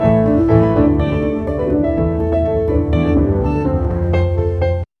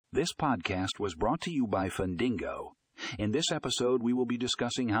This podcast was brought to you by FUNDINGO. In this episode, we will be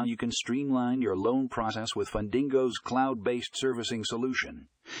discussing how you can streamline your loan process with FUNDINGO's cloud-based servicing solution.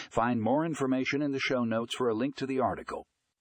 Find more information in the show notes for a link to the article.